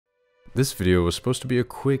This video was supposed to be a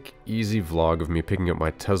quick, easy vlog of me picking up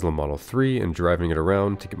my Tesla Model 3 and driving it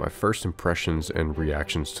around to get my first impressions and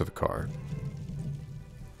reactions to the car.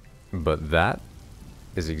 But that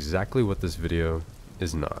is exactly what this video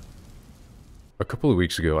is not. A couple of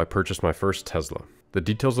weeks ago, I purchased my first Tesla. The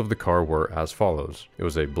details of the car were as follows. It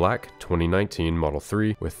was a black 2019 Model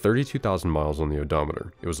 3 with 32,000 miles on the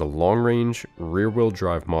odometer. It was a long-range, rear-wheel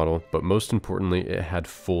drive model, but most importantly, it had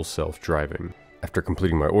full self-driving. After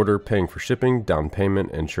completing my order, paying for shipping, down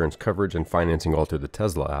payment, insurance coverage, and financing all through the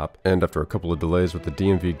Tesla app, and after a couple of delays with the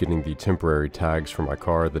DMV getting the temporary tags for my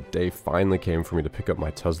car, the day finally came for me to pick up my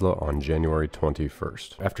Tesla on January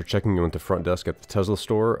 21st. After checking in with the front desk at the Tesla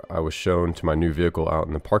store, I was shown to my new vehicle out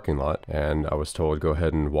in the parking lot, and I was told go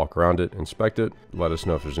ahead and walk around it, inspect it, let us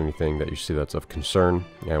know if there's anything that you see that's of concern,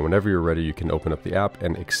 and whenever you're ready, you can open up the app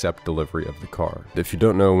and accept delivery of the car. If you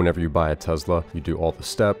don't know, whenever you buy a Tesla, you do all the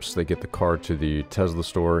steps, they get the car to the Tesla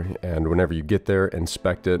store, and whenever you get there,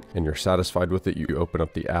 inspect it, and you're satisfied with it, you open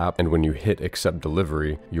up the app, and when you hit accept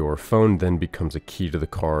delivery, your phone then becomes a key to the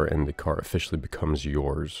car, and the car officially becomes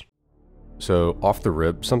yours. So off the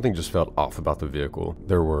rip, something just felt off about the vehicle.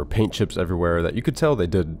 There were paint chips everywhere that you could tell they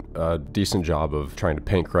did a decent job of trying to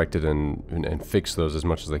paint correct it and fix those as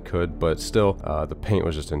much as they could, but still, the paint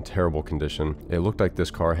was just in terrible condition. It looked like this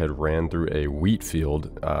car had ran through a wheat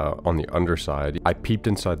field on the underside. I peeped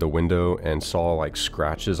inside the window and saw like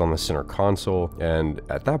scratches on the center console, and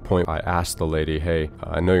at that point I asked the lady, hey,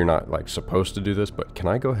 I know you're not like supposed to do this, but can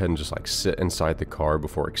I go ahead and just like sit inside the car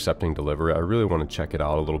before accepting delivery? I really want to check it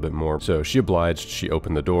out a little bit more. So she obliged, she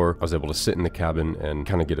opened the door. I was able to sit in the cabin and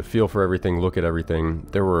kind of get a feel for everything, look at everything.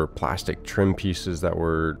 There were plastic trim pieces that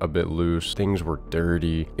were a bit loose. Things were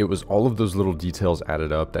dirty. It was all of those little details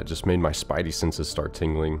added up that just made my spidey senses start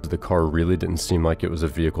tingling. The car really didn't seem like it was a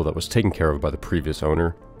vehicle that was taken care of by the previous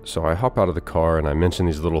owner. So I hop out of the car and I mention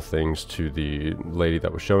these little things to the lady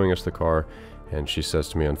that was showing us the car, and she says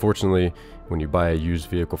to me, unfortunately, when you buy a used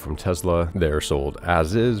vehicle from Tesla, they're sold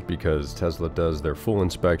as is because Tesla does their full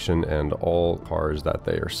inspection, and all cars that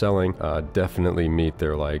they are selling definitely meet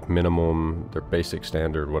their like minimum, their basic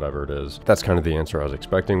standard, whatever it is. That's kind of the answer I was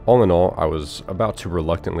expecting. All in all, I was about to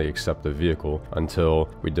reluctantly accept the vehicle until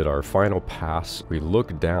we did our final pass. We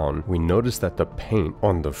looked down, we noticed that the paint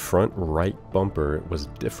on the front right bumper was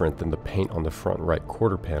different than the paint on the front right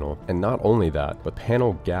quarter panel. And not only that, but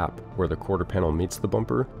panel gap where the quarter panel meets the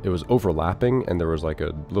bumper, it was overlapping, and there was like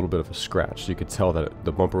a little bit of a scratch. So you could tell that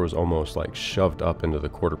the bumper was almost like shoved up into the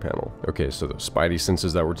quarter panel. Okay, so the spidey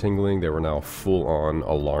senses that were tingling, they were now full on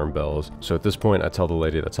alarm bells. So at this point, I tell the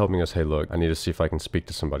lady that's helping us, hey look, I need to see if I can speak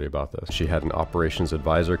to somebody about this. She had an operations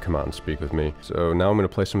advisor come out and speak with me. So now I'm going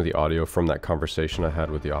to play some of the audio from that conversation I had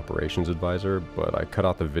with the operations advisor, but I cut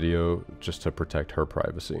out the video just to protect her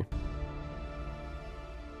privacy.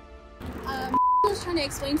 Was trying to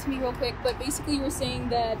explain to me real quick, but basically you were saying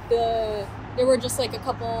that there were just like a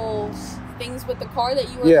couple things with the car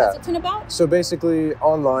that you were hesitant about? So basically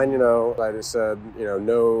online, you know, I just said, you know,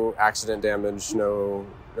 no accident damage, no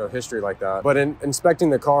history like that. But in inspecting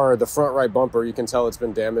the car, the front right bumper, you can tell it's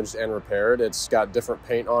been damaged and repaired. It's got different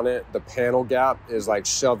paint on it. The panel gap is like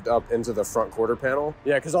shoved up into the front quarter panel.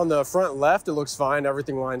 Yeah, because on the front left, it looks fine.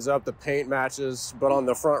 Everything lines up. The paint matches. But on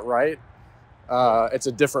the front right, it's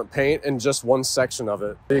a different paint in just one section of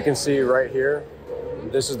it. You can see right here,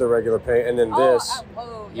 this is the regular paint, and then this,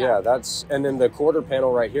 and then the quarter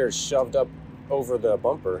panel right here is shoved up over the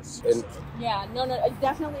bumper. And yeah, no,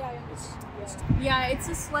 definitely I understand. Yeah, it's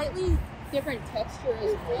a slightly different texture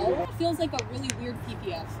as well. It feels like a really weird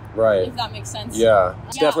PPF. Right. If that makes sense. Yeah,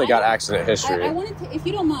 it's definitely got accident history. I wanted to, if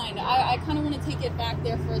you don't mind, I kind of want to take it back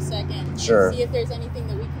there for a second. Sure. And see if there's anything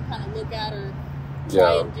that we can kind of look at or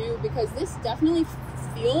try and do, because this definitely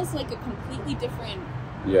feels like a completely different.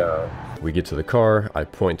 Yeah. We get to the car, I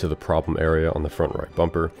point to the problem area on the front right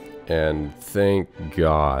bumper, and thank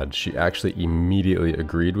God she actually immediately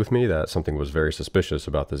agreed with me that something was very suspicious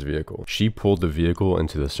about this vehicle. She pulled the vehicle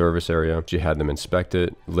into the service area, she had them inspect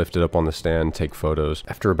it, lift it up on the stand, take photos.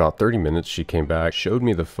 After about 30 minutes, she came back, showed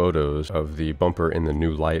me the photos of the bumper in the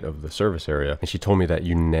new light of the service area, and she told me that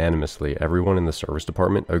unanimously, everyone in the service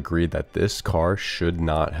department agreed that this car should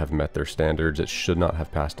not have met their standards, it should not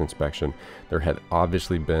have passed inspection. There had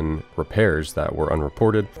obviously been repairs that were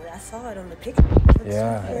unreported. I saw it on the picture.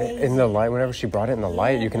 Yeah, in the light, whenever she brought it in the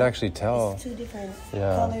light, you can actually tell. It's two different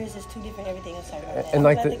colors, it's two different everything. I'm sorry about that. And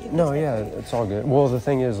like, it's all good. Well, the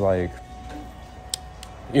thing is, like,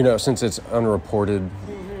 you know, since it's unreported,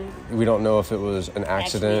 we don't know if it was an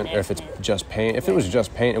accident or if it's just paint. If it was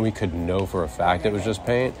just paint and we could know for a fact it was just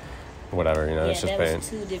paint, whatever, you know, it's just paint.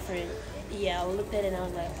 Two different Yeah, I looked at it and I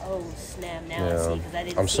was like, oh snap! Now I Yeah. see, because I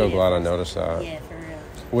didn't. I'm see so it. glad I noticed that. Yeah, for real.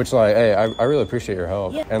 Which, like, hey, I really appreciate your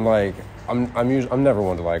help. Yeah. And like, I'm never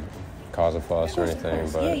one to like cause a fuss or anything,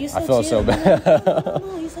 but yeah, you're so I felt chill. so bad.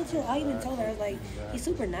 No, you're so chill. I even told her, I was like, he's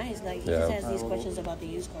super nice. Like, he Yeah. just has these questions about the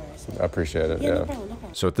used cars. I appreciate it. Yeah, Yeah. no problem, no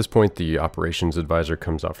problem. So at this point, the operations advisor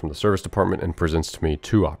comes out from the service department and presents to me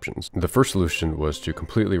two options. The first solution was to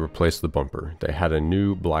completely replace the bumper. They had a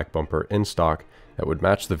new black bumper in stock that would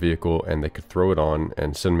match the vehicle, and they could throw it on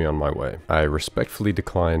and send me on my way. I respectfully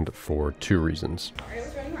declined for two reasons. Sorry, I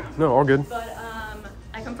was running around. No, all good. But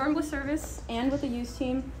I confirmed with service and with the used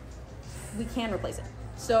team, we can replace it.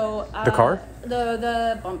 So The car?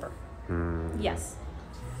 the bumper. Yes.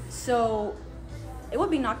 So it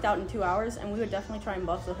would be knocked out in 2 hours, and we would definitely try and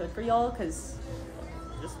buff the hood for y'all, because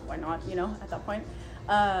just why not, you know, at that point.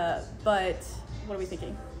 But what are we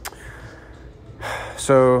thinking?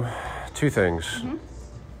 So, two things.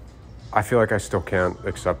 I feel like I still can't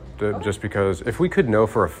accept it just because if we could know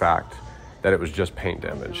for a fact that it was just paint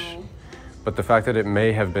damage, but the fact that it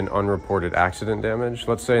may have been unreported accident damage,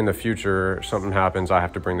 let's say in the future something happens, I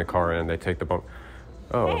have to bring the car in, they take the bump.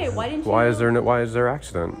 Oh, Hey, why didn't why you- is there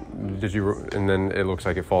accident? Did you? And then it looks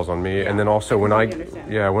like it falls on me. And then also when completely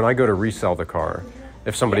understand. when I go to resell the car,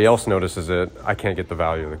 if somebody Yes. else notices it, I can't get the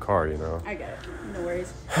value of the car. You know. I get it. No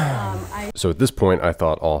worries. So at this point, I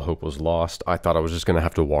thought all hope was lost. I thought I was just going to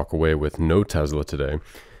have to walk away with no Tesla today.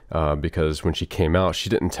 Because when she came out, she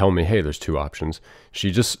didn't tell me, hey, there's two options.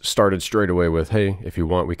 She just started straight away with, hey, if you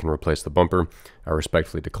want, we can replace the bumper. I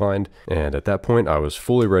respectfully declined. And at that point, I was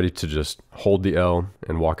fully ready to just hold the L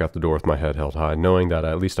and walk out the door with my head held high, knowing that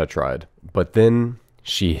at least I tried. But then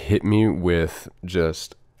she hit me with,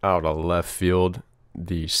 just out of left field,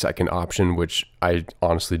 the second option, which I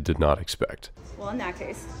honestly did not expect. Well, in that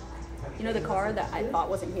case, you know the car that I thought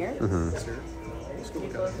wasn't here?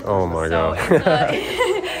 Oh my So god.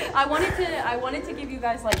 it's, I wanted to give you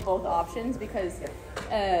guys like both options, because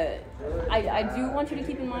I do want you to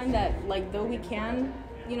keep in mind that, like, though we can,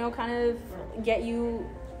 you know, kind of get you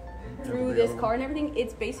through this car and everything,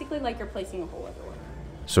 it's basically like you're placing a whole other one.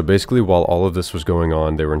 So basically, while all of this was going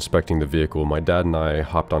on, they were inspecting the vehicle. My dad and I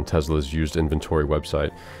hopped on Tesla's used inventory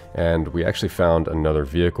website, and we actually found another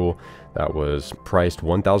vehicle that was priced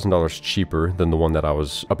 $1,000 cheaper than the one that I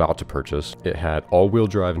was about to purchase. It had all-wheel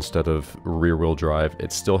drive instead of rear-wheel drive.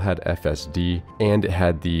 It still had FSD, and it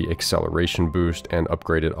had the acceleration boost and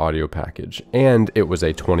upgraded audio package. And it was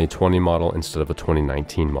a 2020 model instead of a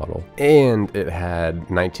 2019 model. And it had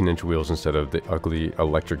 19-inch wheels instead of the ugly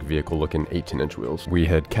electric vehicle-looking 18-inch wheels. We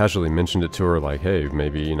had casually mentioned it to her, like, hey,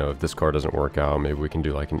 maybe, you know, if this car doesn't work out, maybe we can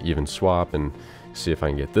do like an even swap and see if I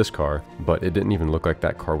can get this car. But it didn't even look like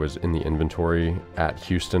that car was in the inventory at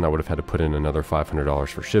Houston. I would have had to put in another $500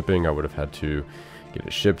 for shipping. I would have had to get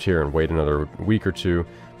it shipped here and wait another week or two.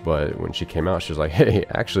 But when she came out, she was like, hey,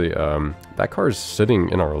 actually, that car is sitting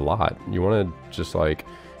in our lot. You want to just like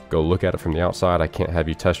go look at it from the outside? I can't have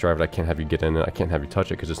you test drive it. I can't have you get in it. I can't have you touch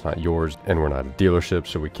it because it's not yours, and we're not a dealership,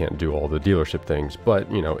 so we can't do all the dealership things.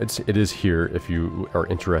 But you know, it is here if you are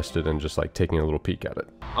interested in just like taking a little peek at it.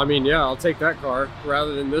 I mean, yeah, I'll take that car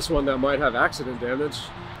rather than this one that might have accident damage.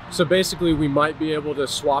 So basically, we might be able to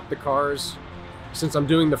swap the cars since I'm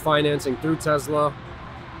doing the financing through Tesla,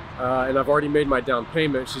 and I've already made my down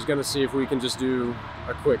payment. She's going to see if we can just do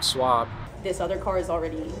a quick swap. This other car is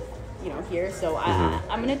already, you know, here. So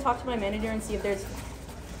I'm going to talk to my manager and see if there's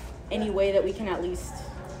any way that we can at least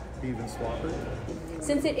even swap it?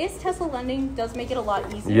 Since it is Tesla lending, does make it a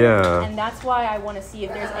lot easier. Yeah. And that's why I want to see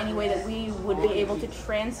if there's any way that we would be able to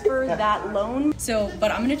transfer that loan. So,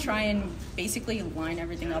 but I'm going to try and basically line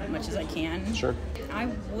everything up as much as I can. Sure. I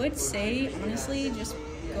would say, honestly, just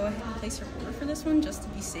go ahead and place your order for this one just to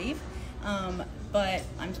be safe. But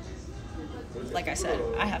like I said,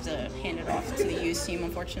 I have to hand it off to the used team,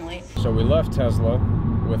 unfortunately. So we left Tesla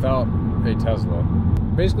without a Tesla.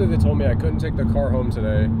 Basically, they told me I couldn't take the car home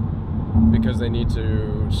today because they need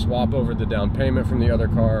to swap over the down payment from the other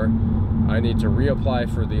car. I need to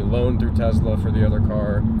reapply for the loan through Tesla for the other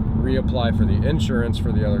car, reapply for the insurance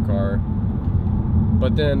for the other car.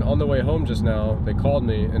 But then on the way home just now, they called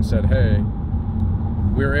me and said, hey,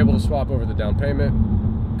 we were able to swap over the down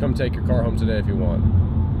payment. Come take your car home today if you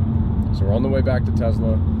want. So we're on the way back to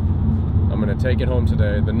Tesla. I'm gonna take it home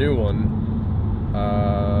today, the new one.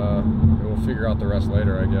 We'll figure out the rest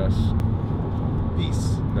later, I guess.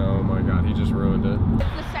 Peace. No, my God, he just ruined it.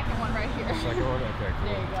 It's the second one right here. Second one? Okay, cool.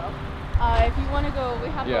 There you go. If you want to go, we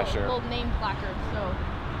have Yeah, a sure. little name placard, so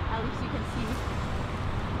at least you can see.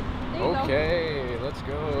 There you Okay, let's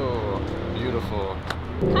go. Beautiful.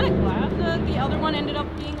 go. Kind of glad the other one ended up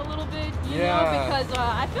being a little bit, you know, Yeah. because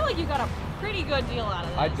I feel like you got a pretty good deal out of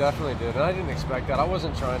this. I definitely did, and I didn't expect that. I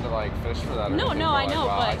wasn't trying to like fish for that. Or No, anything, no, I like, know,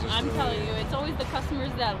 wow, I but just I'm really- telling you, it's always the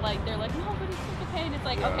customers that like they're like, no, but it's okay, and it's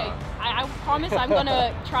like, Yeah. okay, I promise I'm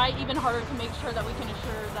gonna try even harder to make sure that we can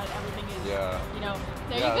assure that everything is, Yeah. you know,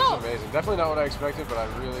 there Yeah, you go. that's amazing. Definitely not what I expected, but I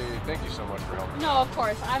really thank you so much for helping. No, of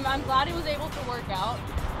course, I'm glad it was able to work out.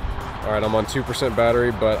 All right, I'm on 2%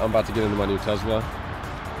 battery, but I'm about to get into my new Tesla.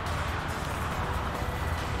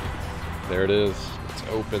 There it is. It's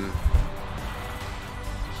open.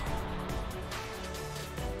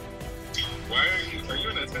 Why are you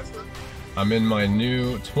in a Tesla? I'm in my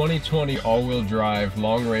new 2020 all-wheel drive,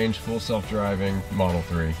 long-range, full self-driving Model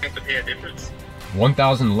 3. You have to pay a difference?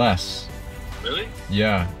 1,000 less. Really?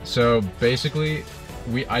 Yeah. So basically,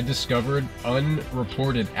 I discovered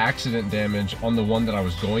unreported accident damage on the one that I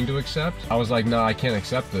was going to accept. I was like, nah, I can't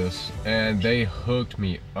accept this. And they hooked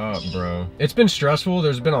me up, bro. It's been stressful.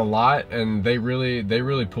 There's been a lot, and they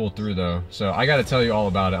really pulled through though. So I got to tell you all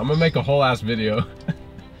about it. I'm gonna make a whole ass video.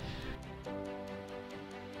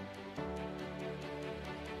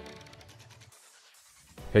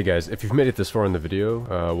 Hey guys, if you've made it this far in the video,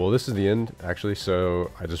 well, this is the end actually,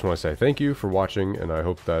 so I just want to say thank you for watching, and I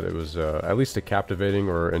hope that it was at least a captivating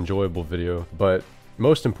or enjoyable video. But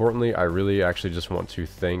most importantly, I really actually just want to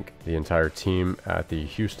thank the entire team at the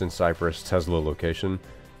Houston Cypress Tesla location.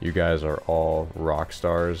 You guys are all rock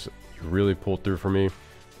stars. You really pulled through for me,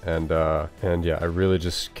 and yeah, I really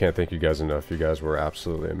just can't thank you guys enough. You guys were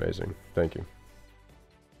absolutely amazing. Thank you.